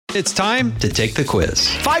It's time to take the quiz.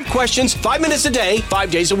 5 questions, 5 minutes a day,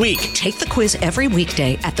 5 days a week. Take the quiz every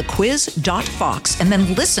weekday at thequiz.fox and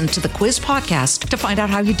then listen to the quiz podcast to find out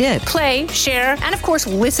how you did. Play, share, and of course,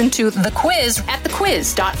 listen to The Quiz at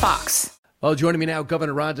thequiz.fox. Well, joining me now,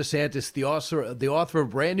 Governor Ron DeSantis, the author of a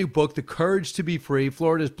brand new book, The Courage to Be Free,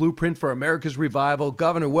 Florida's Blueprint for America's Revival.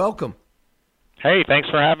 Governor, welcome. Hey, thanks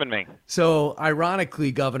for having me. So,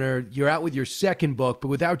 ironically, Governor, you're out with your second book, but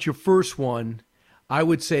without your first one, I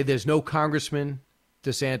would say there's no Congressman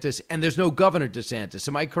DeSantis and there's no Governor DeSantis.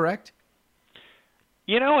 Am I correct?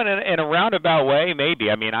 You know, in a roundabout way, maybe.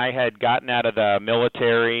 I mean, I had gotten out of the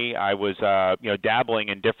military. I was, dabbling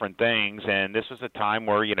in different things, and this was a time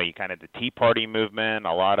where, you kind of the Tea Party movement,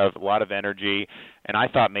 a lot of energy, and I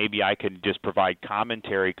thought maybe I could just provide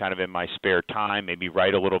commentary kind of in my spare time, maybe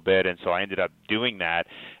write a little bit, and so I ended up doing that.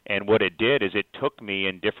 And what it did is it took me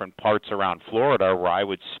in different parts around Florida where I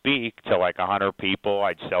would speak to like 100 people.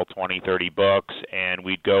 I'd sell 20, 30 books, and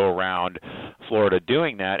we'd go around Florida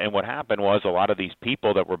doing that. And what happened was a lot of these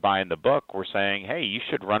people that were buying the book were saying, hey, you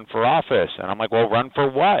should run for office. And I'm like, well, run for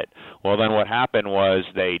what? Well, then what happened was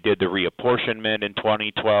they did the reapportionment in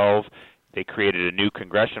 2012. They created a new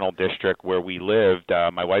congressional district where we lived,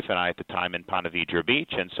 my wife and I at the time, in Ponte Vedra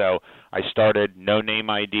Beach. And so I started no name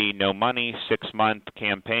ID, no money, 6-month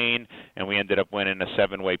campaign, and we ended up winning a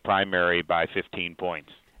 7-way primary by 15 points.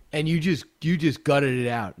 And you just gutted it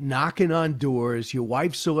out, knocking on doors. Your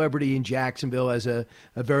wife's celebrity in Jacksonville as a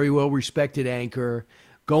very well-respected anchor,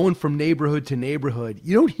 going from neighborhood to neighborhood.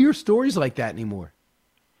 You don't hear stories like that anymore.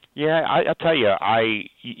 Yeah, I'll tell you,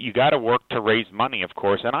 you got to work to raise money, of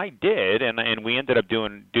course, and I did, and we ended up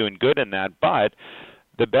doing good in that. But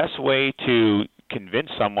the best way to convince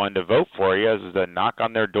someone to vote for you is to knock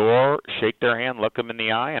on their door, shake their hand, look them in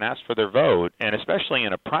the eye, and ask for their vote. And especially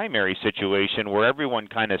in a primary situation where everyone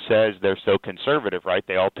kind of says they're so conservative, right?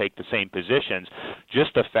 They all take the same positions.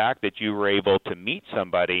 Just the fact that you were able to meet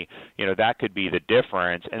somebody, that could be the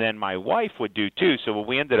difference. And then my wife would do too. So what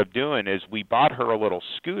we ended up doing is we bought her a little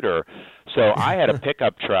scooter. So I had a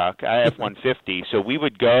pickup truck, a F-150. So we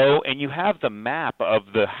would go, and you have the map of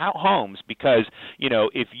the homes because,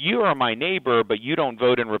 if you are my neighbor but you don't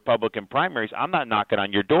vote in Republican primaries, I'm not knocking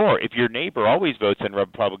on your door. If your neighbor always votes in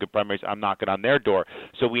Republican primaries, I'm knocking on their door.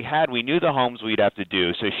 So we knew the homes we'd have to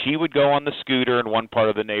do. So she would go on the scooter in one part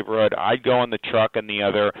of the neighborhood. I'd go on the truck in the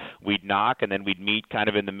other. We'd knock, and then we'd meet kind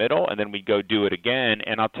of in the middle, and then we'd go do it again.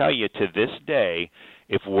 And I'll tell you, to this day,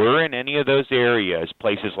 if we're in any of those areas,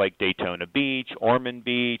 places like Daytona Beach, Ormond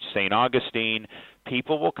Beach, St. Augustine,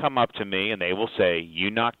 people will come up to me and they will say,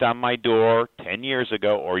 you knocked on my door 10 years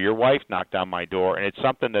ago, or your wife knocked on my door, and it's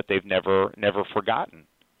something that they've never forgotten.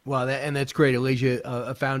 Well, and that's great. It lays you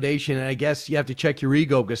a foundation, and I guess you have to check your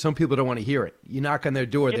ego because some people don't want to hear it. You knock on their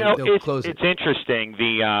door, they'll close it. It's interesting.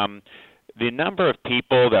 The number of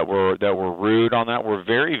people that were rude on that were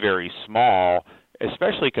very, very small,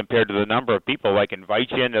 especially compared to the number of people like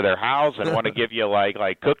invite you into their house and want to give you like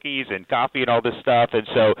cookies and coffee and all this stuff. And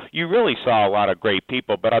so you really saw a lot of great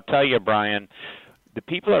people. But I'll tell you, Brian, the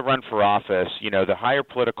people that run for office, the hire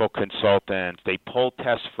political consultants, they pull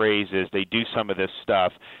test phrases, they do some of this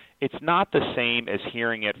stuff. It's not the same as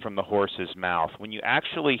hearing it from the horse's mouth. When you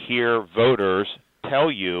actually hear voters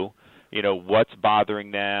tell you, what's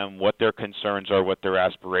bothering them, what their concerns are, what their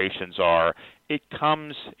aspirations are,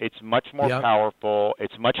 it's much more powerful,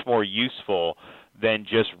 it's much more useful than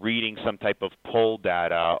just reading some type of poll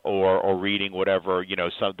data or reading whatever,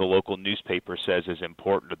 the local newspaper says is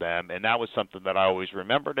important to them. And that was something that I always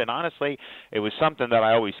remembered. And honestly, it was something that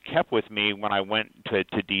I always kept with me when I went to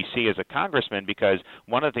D.C. as a congressman, because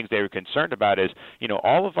one of the things they were concerned about is,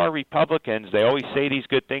 all of our Republicans, they always say these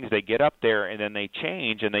good things, they get up there and then they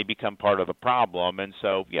change and they become part of the problem. And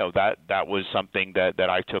so, that was something that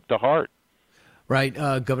I took to heart. Right.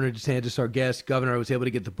 Governor DeSantis, our guest. Governor, I was able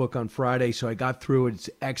to get the book on Friday, so I got through it. It's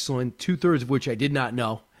excellent, 2/3 of which I did not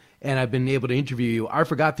know, and I've been able to interview you. I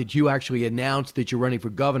forgot that you actually announced that you're running for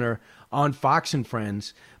governor on Fox and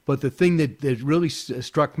Friends, but the thing that really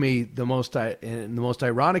struck me the most in the most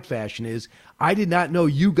ironic fashion is I did not know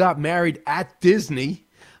you got married at Disney,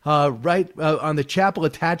 on the chapel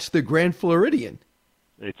attached to the Grand Floridian.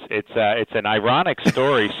 It's an ironic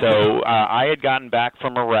story. So I had gotten back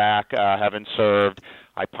from Iraq, having served.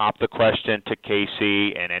 I popped the question to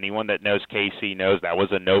Casey, and anyone that knows Casey knows that was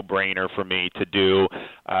a no-brainer for me to do.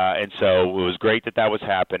 And so it was great that was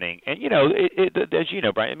happening. And, as you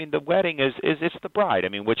know, Brian, I mean, the wedding is it's the bride. I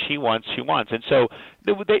mean, what she wants, she wants. And so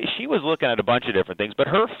she was looking at a bunch of different things. But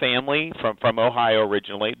her family from Ohio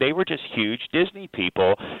originally, they were just huge Disney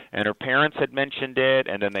people, and her parents had mentioned it,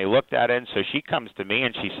 and then they looked at it. And so she comes to me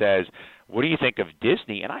and she says, what do you think of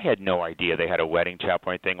Disney? And I had no idea they had a wedding chapel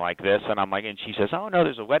or anything like this. And I'm like, and she says, oh no,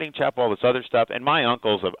 there's a wedding chapel, all this other stuff. And my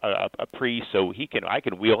uncle's a priest, so I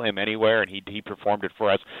can wheel him anywhere, and he performed it for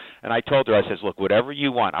us. And I told her, I says, look, whatever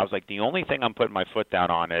you want. I was like, the only thing I'm putting my foot down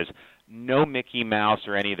on is no Mickey Mouse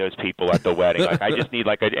or any of those people at the wedding. Like, I just need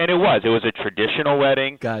and it was a traditional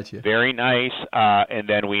wedding. Gotcha. Very nice. And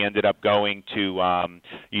then we ended up going to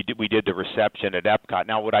we did the reception at Epcot.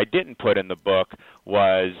 Now, what I didn't put in the book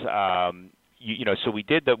was so we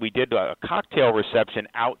did a cocktail reception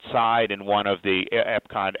outside in one of the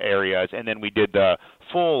Epcot areas, and then we did the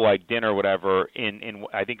full dinner, whatever, in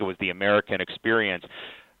I think it was the American Experience.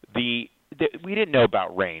 We didn't know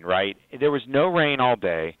about rain, right? There was no rain all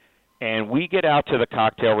day. And we get out to the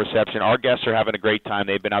cocktail reception. Our guests are having a great time.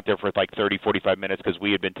 They've been out there for 30, 45 minutes because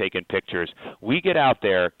we had been taking pictures. We get out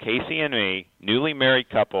there, Casey and me, newly married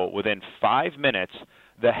couple, within 5 minutes,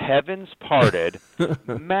 the heavens parted,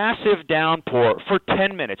 massive downpour for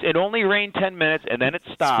 10 minutes. It only rained 10 minutes, and then it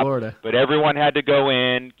stopped. Florida. But everyone had to go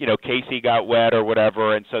in. Casey got wet or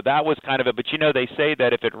whatever, and so that was kind of it. But, they say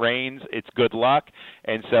that if it rains, it's good luck,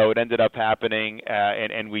 and so it ended up happening,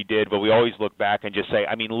 and we did. But we always look back and just say,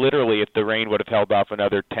 I mean, literally, if the rain would have held off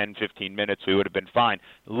another 10, 15 minutes, we would have been fine.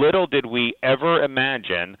 Little did we ever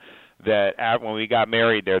imagine that when we got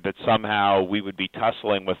married there, that somehow we would be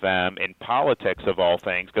tussling with them in politics of all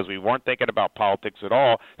things, because we weren't thinking about politics at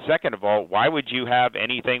all. Second of all, why would you have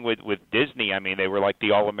anything with Disney? I mean, they were like the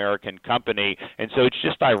all-American company, and so it's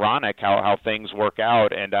just ironic how things work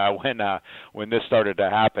out. And when this started to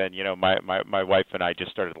happen, my wife and I just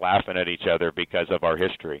started laughing at each other because of our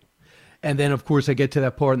history. And then, of course, I get to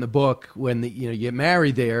that part in the book when you get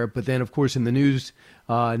married there. But then, of course, in the news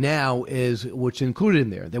now is what's included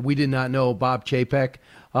in there that we did not know. Bob Chapek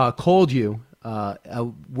called you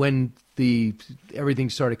when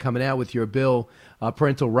everything started coming out with your bill,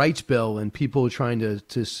 parental rights bill, and people trying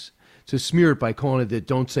to smear it by calling it the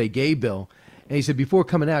 "Don't Say Gay" bill. And he said, before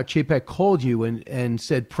coming out, Chapek called you and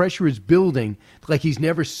said pressure is building like he's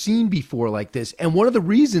never seen before like this. And one of the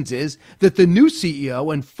reasons is that the new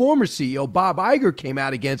CEO and former CEO, Bob Iger, came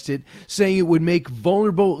out against it, saying it would make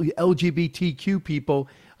vulnerable LGBTQ people,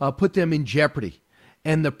 put them in jeopardy.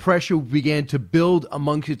 And the pressure began to build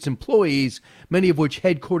amongst its employees, many of which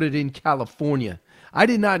headquartered in California. I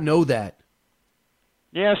did not know that.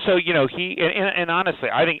 Yeah, so he and honestly,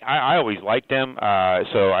 I think I always liked him.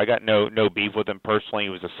 So I got no beef with him personally. He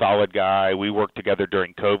was a solid guy. We worked together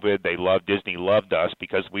during COVID. Disney loved us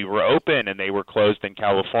because we were open and they were closed in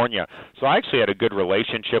California. So I actually had a good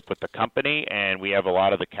relationship with the company, and we have a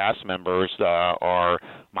lot of the cast members are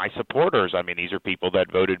my supporters. I mean, these are people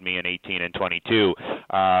that voted me in 18 and 22.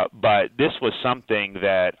 But this was something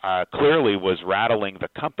that clearly was rattling the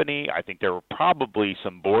company. I think there were probably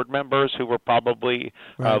some board members who were probably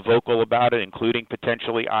vocal about it, including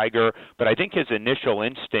potentially Iger. But I think his initial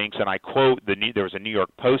instincts, and I quote, there was a New York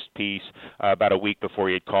Post piece about a week before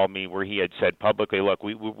he had called me where he had said publicly, look,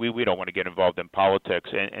 we don't want to get involved in politics.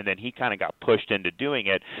 And then he kind of got pushed into doing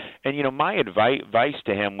it. And, my advice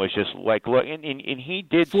to him was just like, look, and he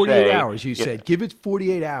did 48 hours, you said. Give it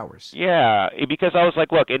 48 hours. Yeah, because I was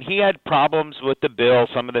like, look, and he had problems with the bill.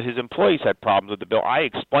 Some of his employees had problems with the bill. I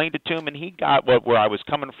explained it to him, and he got where I was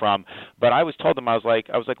coming from. But I told him, I was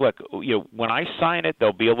like, look, when I sign it,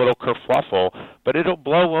 there'll be a little kerfluffle, but it'll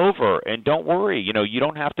blow over. And don't worry, you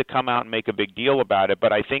don't have to come out and make a big deal about it.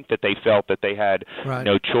 But I think that they felt that they had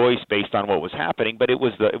no choice based on what was happening. But it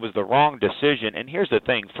was the wrong decision. And here's the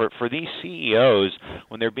thing: for these CEOs,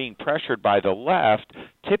 when they're being pressured by the left,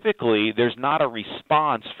 typically there's not a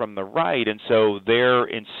response from the right, and so their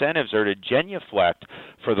incentives are to genuflect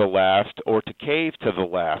for the left or to cave to the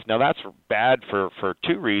left. Now that's bad for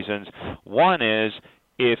two reasons. One is,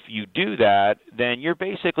 if you do that, then you're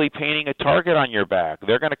basically painting a target on your back.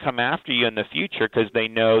 They're going to come after you in the future because they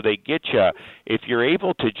know they get you. If you're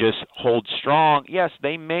able to just hold strong, yes,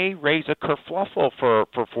 they may raise a kerfluffle for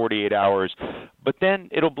 48 hours, but then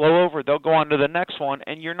it'll blow over. They'll go on to the next one,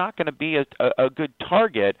 and you're not going to be a good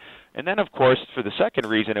target. And then, of course, for the second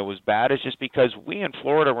reason it was bad is just because we in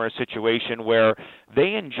Florida were in a situation where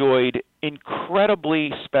they enjoyed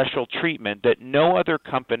incredibly special treatment that no other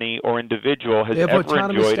company or individual has ever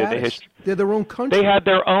enjoyed in the history. They're their own country. They had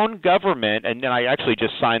their own government, and then I actually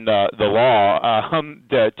just signed the law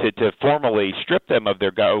to formally strip them of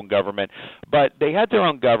their own government. But they had their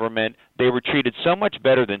own government. They were treated so much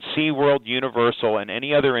better than SeaWorld, Universal, and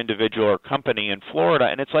any other individual or company in Florida.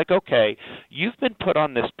 And it's like, okay, you've been put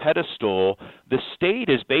on this pedestal. The state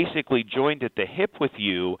is basically joined at the hip with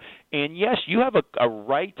you, And yes, you have a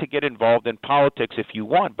right to get involved in politics if you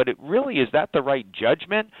want, but it really, is that the right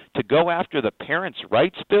judgment to go after the Parents'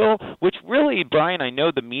 Rights Bill, which really, Brian, I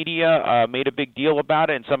know the media made a big deal about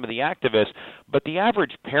it and some of the activists, but the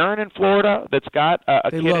average parent in Florida that's got a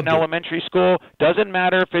kid in elementary school, doesn't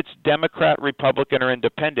matter if it's Democrat, Republican, or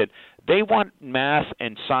Independent, they want math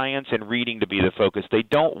and science and reading to be the focus. They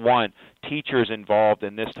don't want teachers involved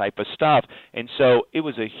in this type of stuff. And so it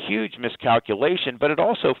was a huge miscalculation, but it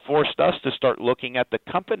also forced us to start looking at the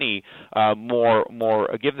company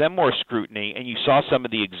give them more scrutiny. And you saw some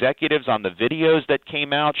of the executives on the videos that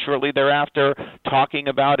came out shortly thereafter talking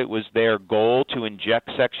about it was their goal to inject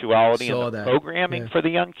sexuality in the programming for the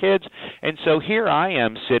young kids. And so here I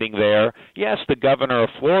am sitting there, yes, the governor of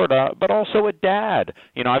Florida, but also a dad.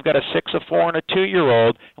 You know, I've got a 6, a 4, and a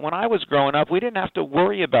 2-year-old. And when I was growing up, we didn't have to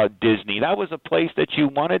worry about Disney. That was a place that you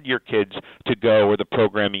wanted your kids to go, or the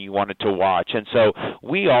programming you wanted to watch. And so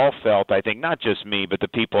we all felt, I think, not just me, but the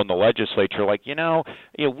people in the legislature, like,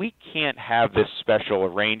 we can't have this special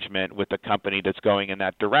arrangement with a company that's going in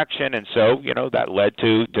that direction. And so, that led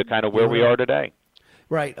to kind of where we are today.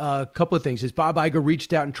 Right. A couple of things. Has Bob Iger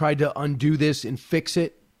reached out and tried to undo this and fix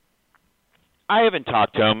it? I haven't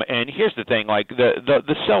talked to him, and here's the thing: like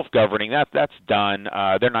the self-governing, that's done.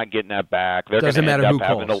 They're not getting that back. They're doesn't matter who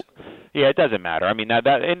calls. Yeah, it doesn't matter. I mean,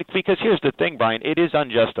 and because here's the thing, Brian, it is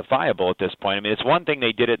unjustifiable at this point. I mean, it's one thing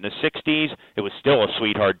they did it in the 60s. It was still a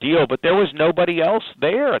sweetheart deal, but there was nobody else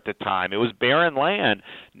there at the time. It was barren land.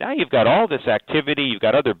 Now you've got all this activity. You've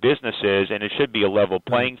got other businesses, and it should be a level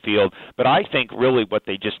playing field. But I think really what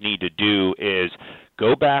they just need to do is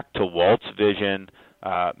go back to Walt's vision,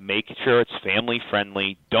 make sure it's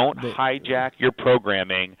family-friendly. Don't hijack your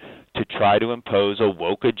programming to try to impose a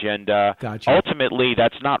woke agenda. Gotcha. Ultimately,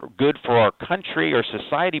 that's not good for our country or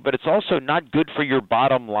society, but it's also not good for your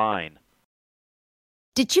bottom line.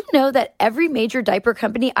 Did you know that every major diaper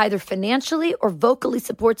company either financially or vocally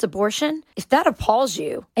supports abortion? If that appalls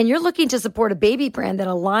you, and you're looking to support a baby brand that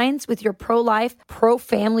aligns with your pro-life,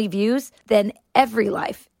 pro-family views, then Every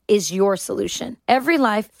Life is your solution. Every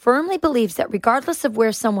Life firmly believes that regardless of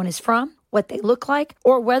where someone is from, what they look like,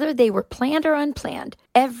 or whether they were planned or unplanned,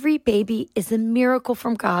 every baby is a miracle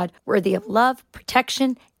from God, worthy of love,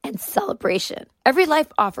 protection, and celebration. Every Life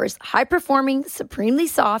offers high-performing, supremely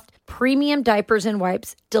soft, premium diapers and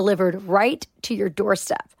wipes delivered right to your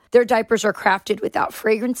doorstep. Their diapers are crafted without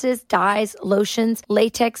fragrances, dyes, lotions,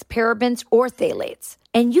 latex, parabens, or phthalates.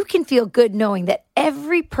 And you can feel good knowing that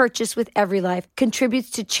every purchase with Every Life contributes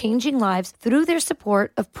to changing lives through their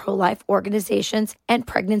support of pro-life organizations and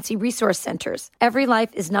pregnancy resource centers. Every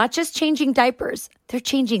Life is not just changing diapers, they're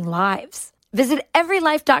changing lives. Visit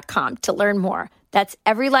everylife.com to learn more. That's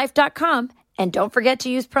everylife.com. And don't forget to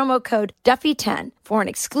use promo code Duffy10 for an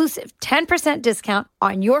exclusive 10% discount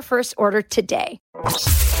on your first order today.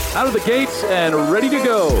 Out of the gates and ready to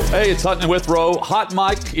go. Hey, it's Hutton and Withrow. Hot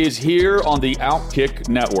Mike is here on the Outkick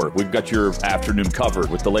Network. We've got your afternoon covered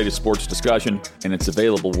with the latest sports discussion, and it's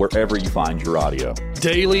available wherever you find your audio.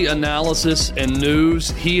 Daily analysis and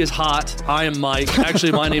news. He is hot. I am Mike.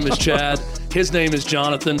 Actually, my name is Chad. His name is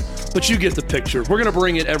Jonathan, but you get the picture. We're going to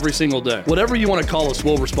bring it every single day. Whatever you want to call us,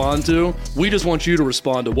 we'll respond to. We just want you to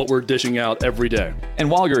respond to what we're dishing out every day.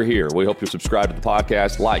 And while you're here, we hope you subscribe to the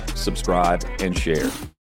podcast, like, subscribe, and share.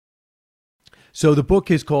 So the book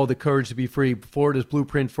is called The Courage to Be Free, Florida's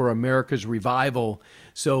Blueprint for America's Revival.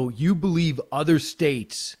 So you believe other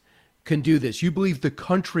states can do this. You believe the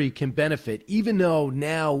country can benefit, even though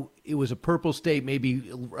now it was a purple state,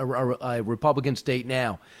 maybe a Republican state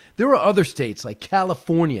now. There are other states like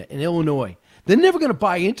California and Illinois. They're never going to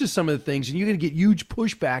buy into some of the things, and you're going to get huge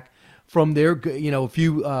pushback from their,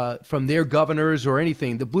 from their governors or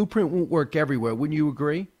anything. The blueprint won't work everywhere. Wouldn't you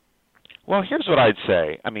agree? Well, here's what I'd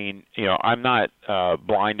say. I mean, I'm not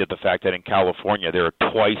blind to the fact that in California there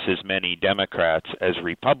are twice as many Democrats as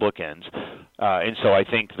Republicans, and so I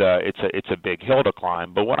think it's a big hill to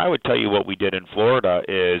climb. But what I would tell you, what we did in Florida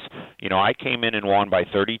is, I came in and won by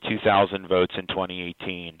 32,000 votes in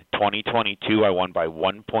 2018. 2022, I won by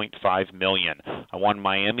 1.5 million. I won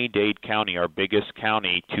Miami-Dade County, our biggest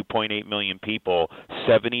county, 2.8 million people,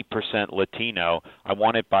 70% Latino. I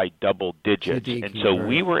won it by double digits, and so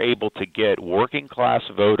we were able to get working class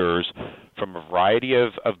voters from a variety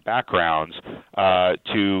of backgrounds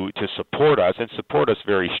to support us and support us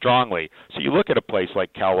very strongly. So you look at a place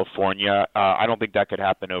like California, I don't think that could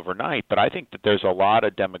happen overnight, but I think that there's a lot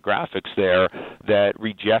of demographics there that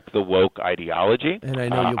reject the woke ideology. And I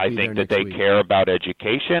know I think that they care about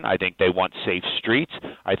education. I think they want safe streets.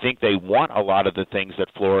 I think they want a lot of the things that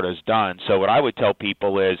Florida's done. So what I would tell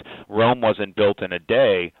people is Rome wasn't built in a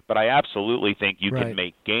day, but I absolutely think you can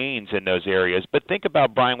make gains in those areas. But think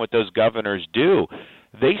about, Brian, what those governors do.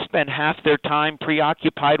 They spend half their time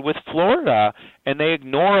preoccupied with Florida, and they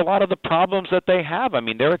ignore a lot of the problems that they have. I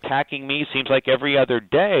mean, they're attacking me, seems like, every other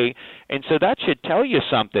day. And so that should tell you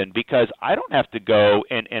something, because I don't have to go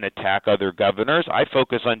and attack other governors. I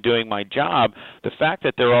focus on doing my job. The fact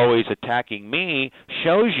that they're always attacking me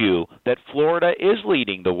shows you that Florida is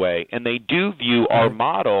leading the way, and they do view our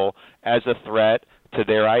model as a threat to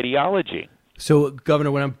their ideology. So,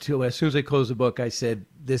 Governor, as soon as I closed the book, I said,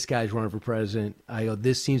 this guy's running for president. I go,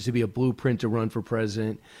 this seems to be a blueprint to run for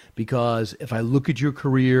president, because if I look at your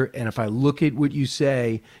career and if I look at what you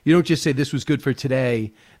say, you don't just say this was good for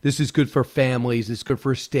today, this is good for families, this is good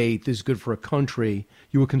for a state, this is good for a country.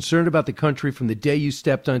 You were concerned about the country from the day you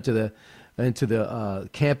stepped onto the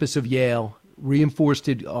campus of Yale, reinforced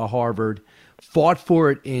it Harvard, fought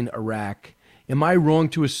for it in Iraq. Am I wrong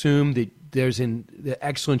to assume that there's an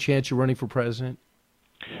excellent chance you're running for president?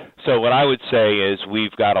 So what I would say is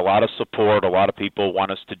we've got a lot of support. A lot of people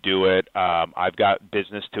want us to do it. I've got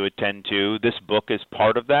business to attend to. This book is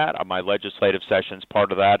part of that. My legislative session's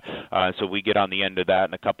part of that. So we get on the end of that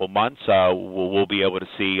in a couple months. We'll be able to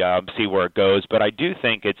see where it goes. But I do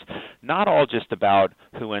think it's not all just about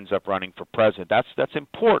who ends up running for president. That's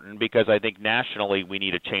important, because I think nationally we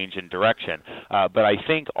need a change in direction. But I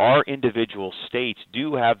think our individual states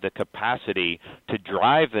do have the capacity to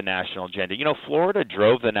drive the national agenda. You know, Florida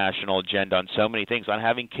drove the national agenda on so many things, on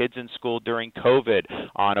having kids in school during COVID,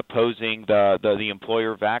 on opposing the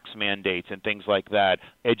employer vax mandates and things like that.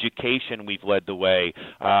 Education, we've led the way.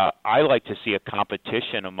 I like to see a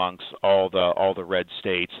competition amongst all the red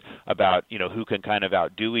states about, you know, who can kind of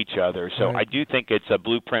outdo each other. So I do think it's a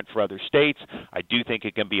blueprint for other states. I do think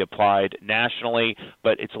it can be applied nationally,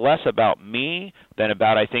 but it's less about me than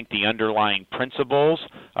about, I think, the underlying principles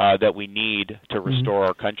that we need to restore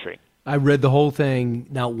our country. I read the whole thing,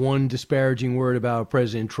 not one disparaging word about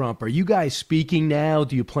President Trump. Are you guys speaking now?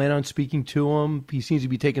 Do you plan on speaking to him? He seems to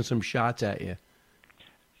be taking some shots at you.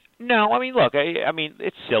 No, I mean, look, I mean,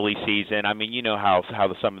 it's silly season. I mean, you know how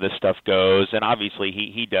some of this stuff goes, and obviously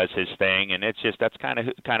he does his thing, and it's just that's kind of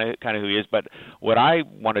who he is. But what I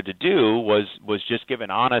wanted to do was just give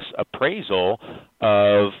an honest appraisal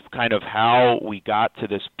of kind of how we got to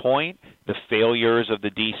this point, the failures of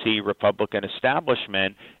the D.C. Republican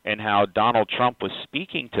establishment, and how Donald Trump was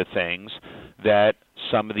speaking to things that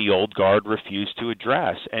some of the old guard refused to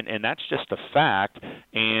address. And that's just a fact.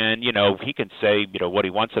 And, you know, he can say, you know, what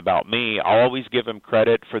he wants about me. I'll always give him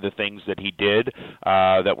credit for the things that he did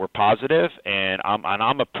that were positive, and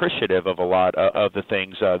I'm appreciative of a lot of the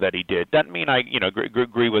things that he did. Doesn't mean I, you know,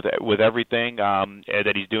 agree with everything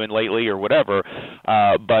that he's doing lately or whatever,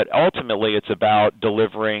 but ultimately it's about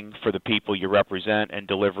delivering for the people you represent and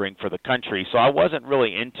delivering for the country. So I wasn't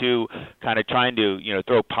really into kind of trying to, you know,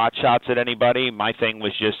 throw pot shots at anybody. My thing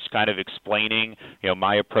was just kind of explaining, you know,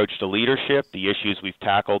 my approach to leadership, the issues we've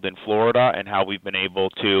tackled in Florida, and how we've been able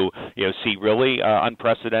to, you know, see really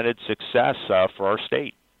unprecedented success for our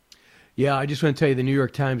state. Yeah, I just want to tell you, the New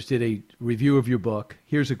York Times did a review of your book.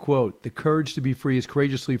 Here's a quote: "The courage to be free is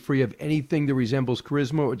courageously free of anything that resembles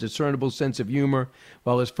charisma or discernible sense of humor.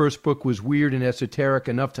 While his first book was weird and esoteric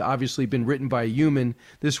enough to obviously been written by a human,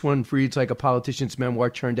 this one reads like a politician's memoir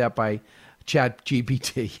turned out by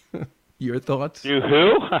ChatGPT." Your thoughts? You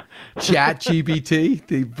who? ChatGPT,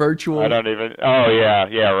 the virtual. I don't even. Oh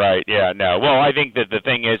yeah, right, yeah, no. Well, I think that the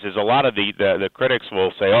thing is a lot of the critics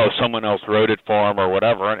will say, oh, someone else wrote it for him or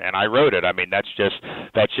whatever, and I wrote it. I mean, that's just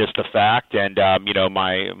a fact. And you know,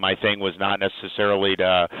 my thing was not necessarily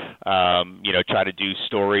to you know, try to do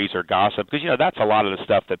stories or gossip, because you know that's a lot of the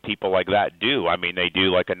stuff that people like that do. I mean, they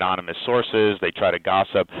do like anonymous sources. They try to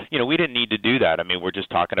gossip. You know, we didn't need to do that. I mean, we're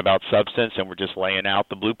just talking about substance, and we're just laying out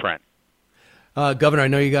the blueprint. Governor, I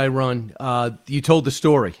know you got to run. You told the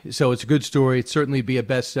story, so it's a good story. It'd certainly be a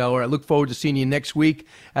bestseller. I look forward to seeing you next week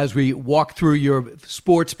as we walk through your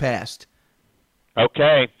sports past.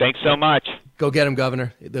 Okay, thanks so much. Go get him,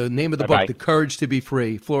 Governor. The name of the book, The Courage to be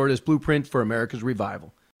Free, Florida's Blueprint for America's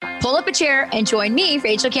Revival. Pull up a chair and join me,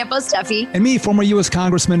 Rachel Campos Duffy. And me, former U.S.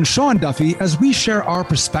 Congressman Sean Duffy, as we share our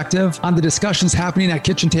perspective on the discussions happening at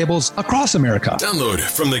kitchen tables across America. Download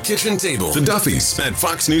From the Kitchen Table, The Duffys, at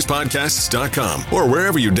foxnewspodcasts.com or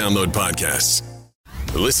wherever you download podcasts.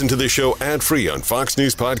 Listen to the show ad-free on Fox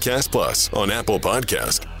News Podcast Plus, on Apple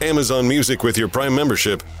Podcast, Amazon Music with your Prime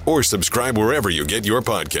membership, or subscribe wherever you get your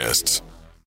podcasts.